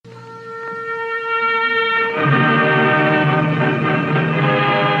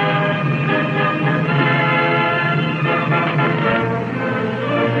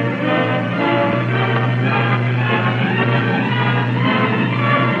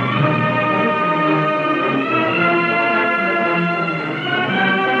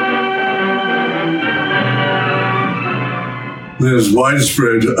There's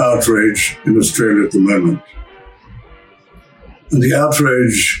widespread outrage in Australia at the moment. And the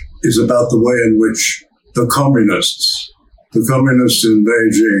outrage is about the way in which the communists in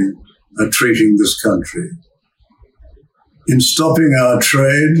Beijing are treating this country. In stopping our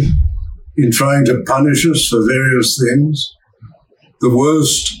trade, in trying to punish us for various things, the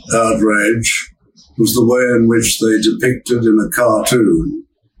worst outrage was the way in which they depicted in a cartoon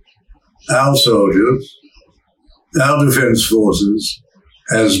our soldiers, our defense forces,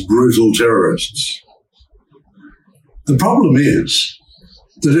 as brutal terrorists. The problem is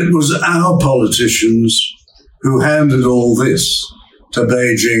that it was our politicians who handed all this to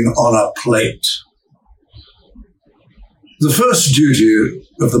Beijing on a plate. The first duty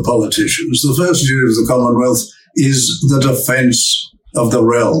of the politicians, the first duty of the Commonwealth, is the defence of the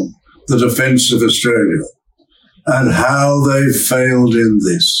realm, the defence of Australia, and how they failed in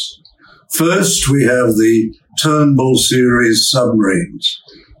this. First, we have the Turnbull series submarines,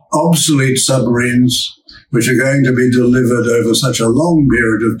 obsolete submarines which are going to be delivered over such a long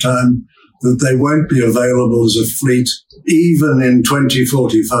period of time that they won't be available as a fleet even in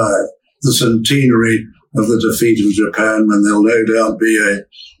 2045, the centenary of the defeat of Japan, when there'll no doubt be a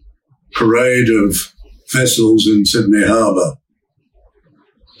parade of vessels in Sydney Harbour.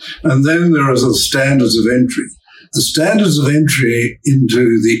 And then there are the standards of entry. The standards of entry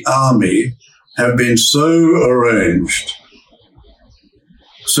into the army have been so arranged,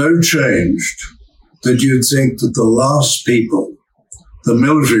 so changed, that you'd think that the last people the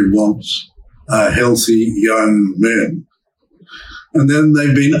military wants are healthy young men. And then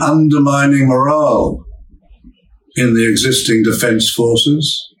they've been undermining morale in the existing defence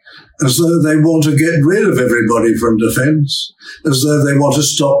forces, as though they want to get rid of everybody from defence, as though they want to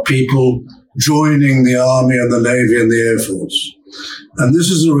stop people joining the Army and the Navy and the Air Force. And this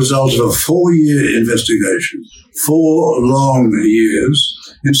is a result of a 4-year investigation, 4 long years.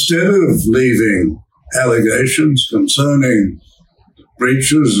 Instead of leaving allegations concerning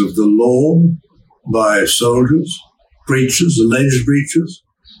breaches of the law by soldiers, alleged breaches,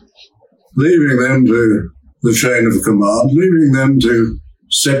 leaving them to the chain of command, leaving them to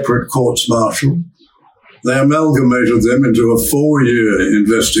separate courts-martial, they amalgamated them into a 4-year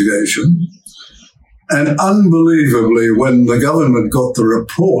investigation. And unbelievably, when the government got the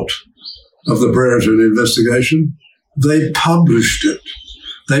report of the Brereton investigation, they published it.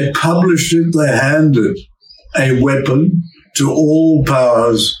 They handed a weapon to all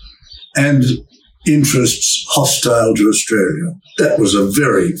powers and interests hostile to Australia. That was a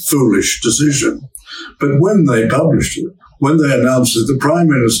very foolish decision. But when they published it, when they announced it, the Prime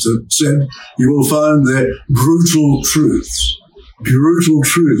Minister said, "You will find there brutal truths,"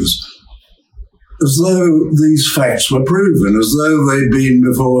 as though these facts were proven, as though they'd been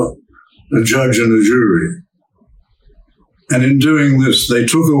before a judge and a jury. And in doing this, they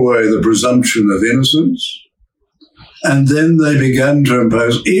took away the presumption of innocence, and then they began to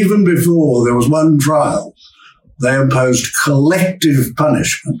impose, even before there was one trial, they imposed collective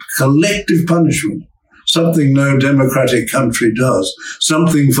punishment, something no democratic country does,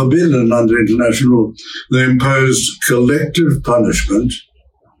 something forbidden under international law. They imposed collective punishment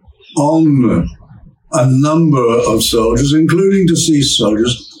on a number of soldiers, including deceased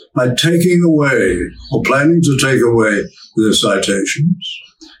soldiers, by taking away or planning to take away their citations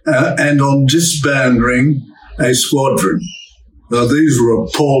and on disbanding a squadron. Now, these were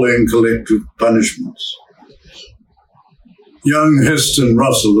appalling collective punishments. Young Heston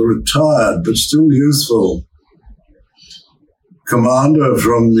Russell, a retired but still youthful commander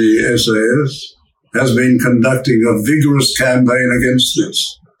from the SAS, has been conducting a vigorous campaign against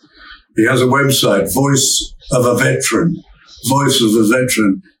this. He has a website, Voice of a Veteran.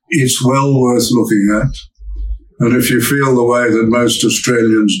 It's well worth looking at. And if you feel the way that most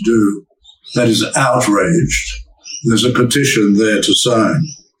Australians do, that is outraged, there's a petition there to sign.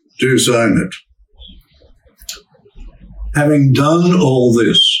 Do sign it. Having done all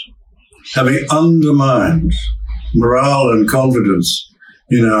this, having undermined morale and confidence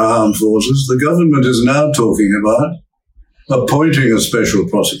in our armed forces, the government is now talking about appointing a special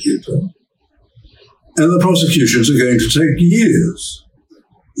prosecutor. And the prosecutions are going to take years.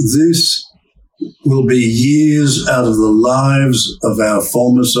 This will be years out of the lives of our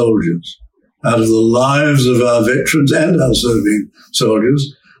former soldiers, out of the lives of our veterans and our serving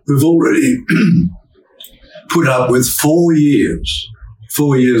soldiers who've already put up with 4 years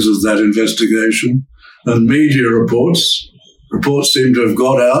of that investigation. And media reports seem to have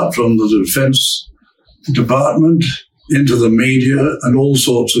got out from the Defence Department into the media, and all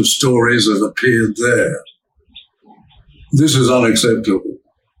sorts of stories have appeared there. This is unacceptable.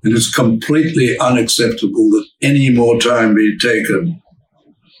 And it's completely unacceptable that any more time be taken.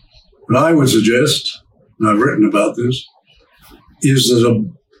 What I would suggest, and I've written about this, is that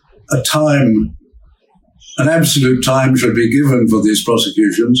an absolute time should be given for these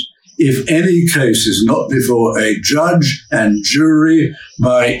prosecutions. If any case is not before a judge and jury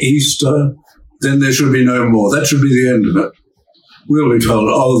by Easter, then there should be no more. That should be the end of it. We'll be told,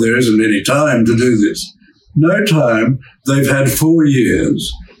 oh, there isn't any time to do this. No time. They've had 4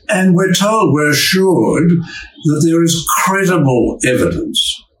 years, and we're assured that there is credible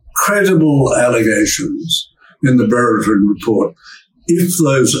evidence, credible allegations in the Berrigan report. If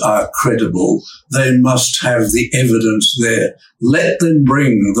those are credible, they must have the evidence there. Let them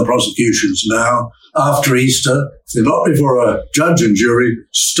bring the prosecutions now. After Easter, if they're not before a judge and jury,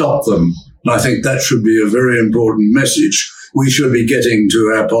 stop them. And I think that should be a very important message we should be getting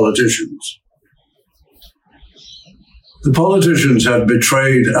to our politicians. The politicians have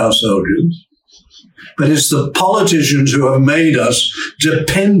betrayed our soldiers, but it's the politicians who have made us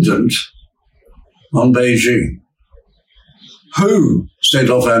dependent on Beijing. Who sent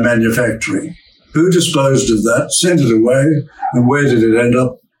off our manufacturing? Who disposed of that, sent it away, and where did it end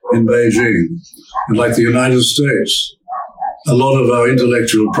up? In Beijing. And like the United States, a lot of our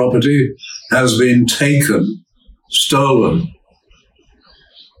intellectual property has been taken, stolen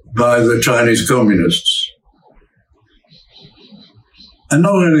by the Chinese communists. And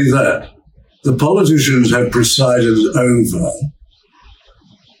not only that, the politicians have presided over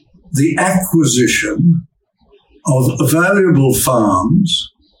the acquisition of valuable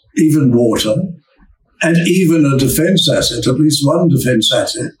farms, even water, and even a defense asset, at least one defense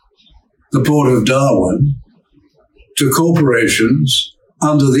asset, the port of Darwin, to corporations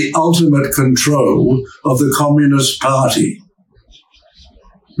under the ultimate control of the Communist Party.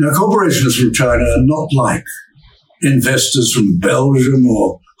 Now, corporations from China are not like investors from Belgium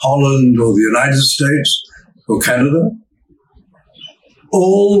or Holland or the United States or Canada.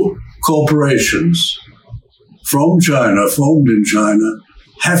 All corporations from China, formed in China,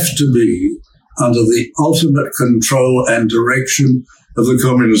 have to be under the ultimate control and direction of the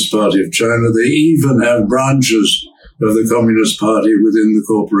Communist Party of China. They even have branches of the Communist Party within the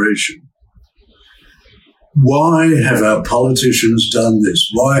corporation. Why have our politicians done this?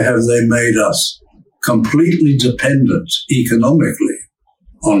 Why have they made us completely dependent economically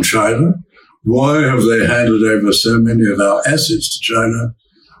on China? Why have they handed over so many of our assets to China?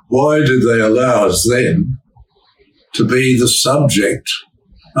 Why did they allow us then to be the subject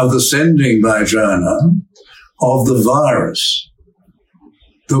of the sending by China of the virus,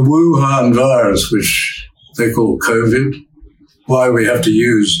 the Wuhan virus, which they call COVID? Why we have to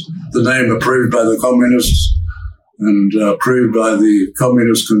use the name approved by the communists and approved by the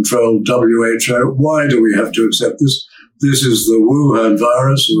communist-controlled WHO. Why do we have to accept this? This is the Wuhan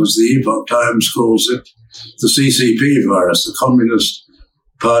virus, or as the Epoch Times calls it, the CCP virus, the Communist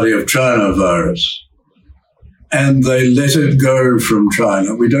Party of China virus. And they let it go from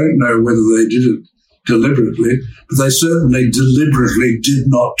China. We don't know whether they did it deliberately, but they certainly deliberately did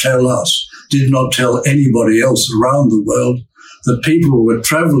not tell us, did not tell anybody else around the world that people were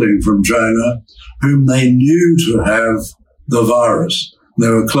traveling from China whom they knew to have the virus. They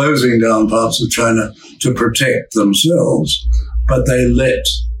were closing down parts of China to protect themselves, but they let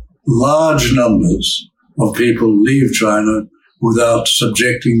large numbers of people leave China without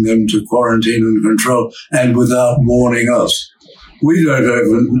subjecting them to quarantine and control and without warning us. We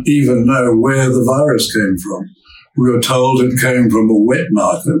don't even know where the virus came from. We were told it came from a wet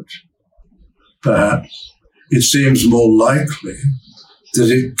market, perhaps. It seems more likely that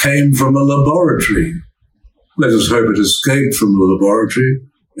it came from a laboratory. Let us hope it escaped from the laboratory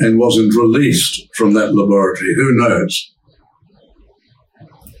and wasn't released from that laboratory. Who knows?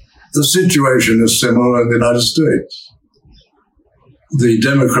 The situation is similar in the United States. The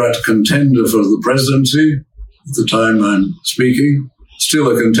Democrat contender for the presidency, at the time I'm speaking, still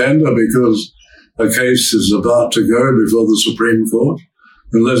a contender because a case is about to go before the Supreme Court.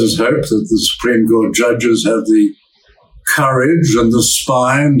 And let us hope that the Supreme Court judges have the courage and the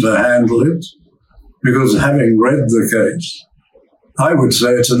spine to handle it, because having read the case, I would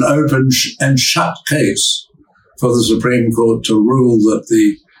say it's an open and shut case for the Supreme Court to rule that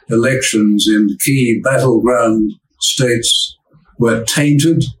the elections in key battleground states were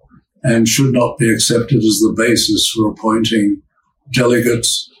tainted and should not be accepted as the basis for appointing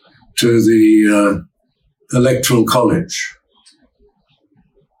delegates to the Electoral College.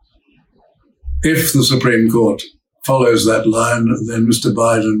 If the Supreme Court follows that line, then Mr.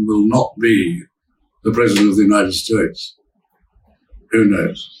 Biden will not be the President of the United States. Who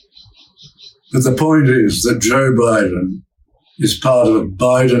knows? But the point is that Joe Biden is part of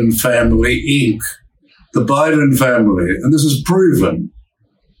Biden Family Inc. The Biden family, and this is proven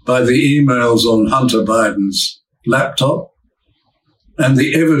by the emails on Hunter Biden's laptop and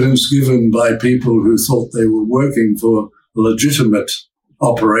the evidence given by people who thought they were working for a legitimate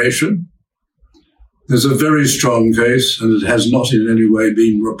operation. There's a very strong case, and it has not in any way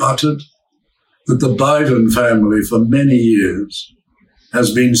been rebutted, that the Biden family for many years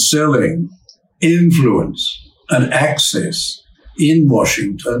has been selling influence and access in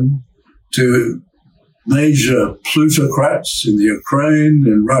Washington to major plutocrats in the Ukraine,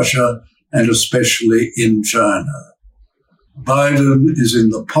 in Russia, and especially in China. Biden is in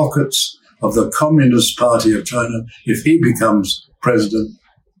the pockets of the Communist Party of China. If he becomes president,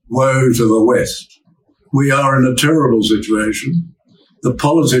 woe to the West. We are in a terrible situation. The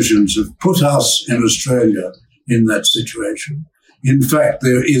politicians have put us in Australia in that situation. In fact,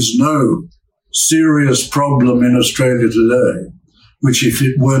 there is no serious problem in Australia today, which if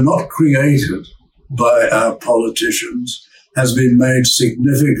it were not created by our politicians, has been made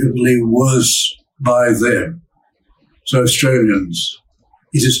significantly worse by them. So Australians,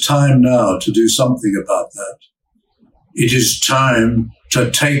 it is time now to do something about that. It is time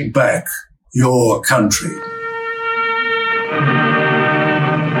to take back your country.